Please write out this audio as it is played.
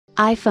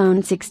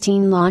iPhone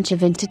 16 launch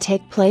event to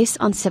take place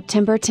on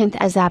September 10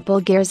 as Apple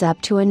gears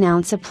up to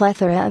announce a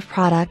plethora of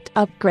product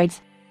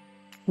upgrades.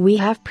 We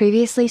have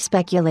previously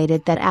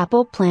speculated that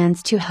Apple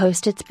plans to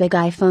host its big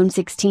iPhone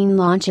 16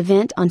 launch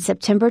event on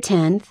September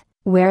 10,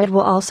 where it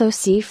will also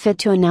see fit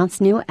to announce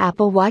new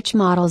Apple Watch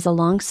models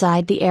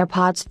alongside the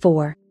AirPods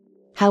 4.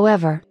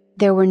 However,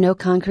 there were no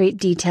concrete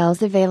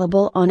details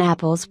available on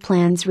Apple's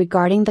plans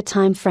regarding the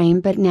time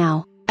frame, but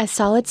now, a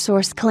solid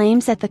source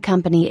claims that the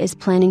company is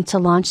planning to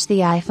launch the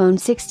iPhone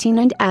 16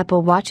 and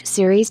Apple Watch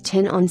Series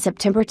 10 on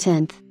September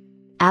 10.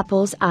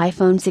 Apple's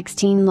iPhone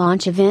 16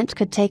 launch event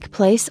could take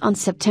place on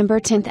September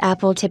 10.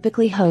 Apple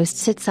typically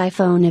hosts its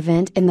iPhone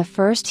event in the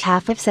first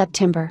half of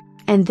September,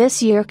 and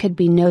this year could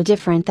be no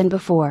different than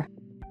before.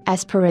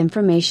 As per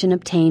information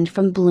obtained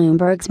from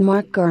Bloomberg's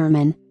Mark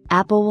Gurman,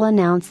 Apple will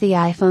announce the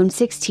iPhone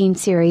 16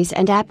 series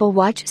and Apple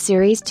Watch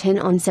Series 10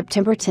 on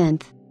September 10.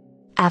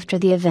 After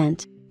the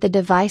event, the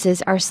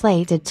devices are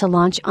slated to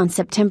launch on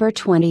September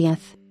 20,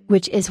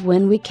 which is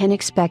when we can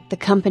expect the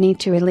company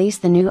to release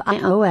the new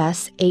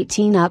iOS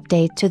 18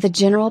 update to the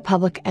general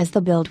public, as the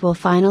build will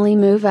finally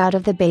move out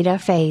of the beta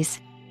phase.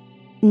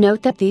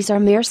 Note that these are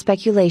mere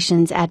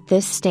speculations at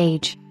this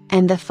stage,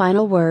 and the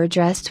final word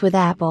rests with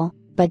Apple,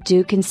 but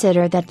do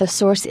consider that the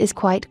source is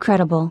quite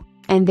credible,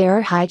 and there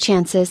are high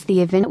chances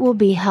the event will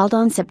be held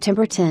on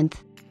September 10.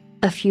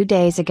 A few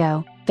days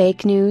ago,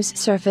 fake news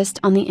surfaced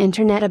on the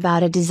internet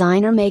about a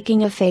designer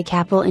making a fake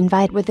Apple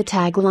invite with the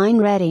tagline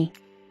 "Ready,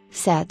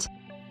 Set,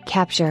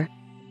 Capture."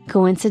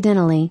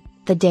 Coincidentally,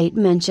 the date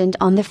mentioned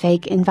on the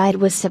fake invite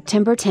was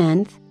September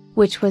 10,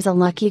 which was a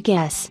lucky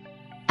guess.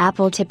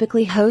 Apple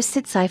typically hosts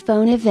its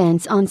iPhone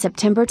events on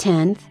September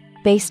 10,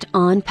 based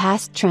on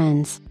past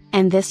trends,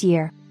 and this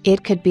year,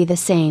 it could be the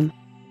same.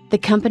 The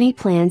company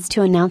plans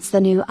to announce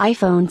the new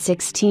iPhone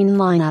 16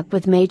 lineup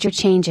with major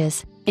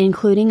changes,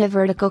 including a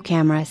vertical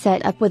camera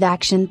setup with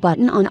action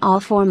button on all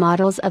 4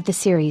 models of the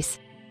series.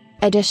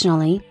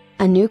 Additionally,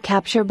 a new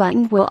capture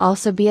button will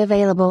also be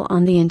available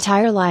on the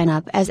entire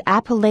lineup, as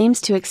Apple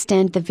aims to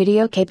extend the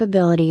video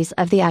capabilities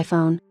of the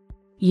iPhone.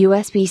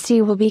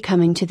 USB-C will be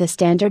coming to the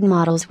standard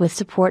models with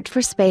support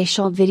for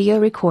spatial video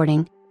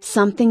recording,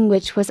 something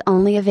which was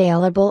only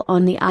available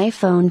on the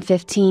iPhone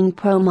 15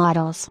 Pro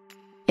models.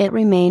 It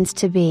remains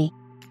to be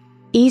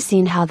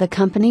seen how the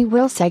company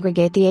will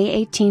segregate the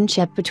A18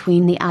 chip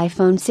between the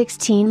iPhone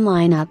 16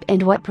 lineup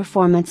and what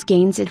performance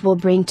gains it will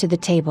bring to the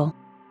table.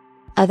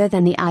 Other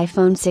than the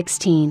iPhone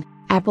 16,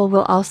 Apple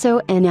will also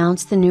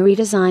announce the new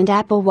redesigned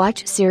Apple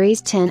Watch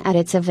Series 10 at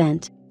its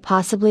event,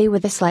 possibly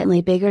with a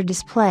slightly bigger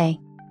display.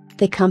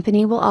 The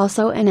company will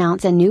also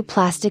announce a new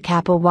plastic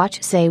Apple Watch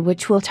SE,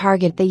 which will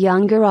target the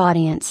younger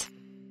audience.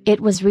 It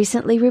was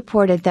recently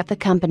reported that the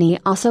company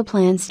also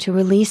plans to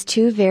release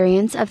 2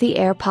 variants of the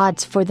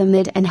AirPods for the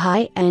mid and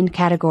high-end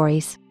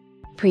categories.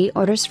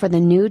 Pre-orders for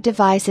the new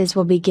devices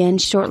will begin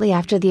shortly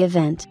after the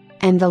event,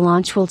 and the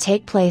launch will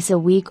take place a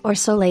week or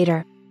so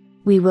later.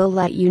 We will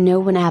let you know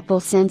when Apple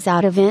sends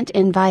out event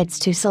invites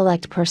to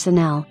select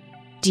personnel.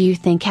 Do you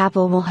think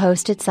Apple will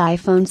host its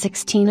iPhone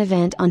 16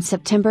 event on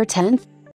September 10?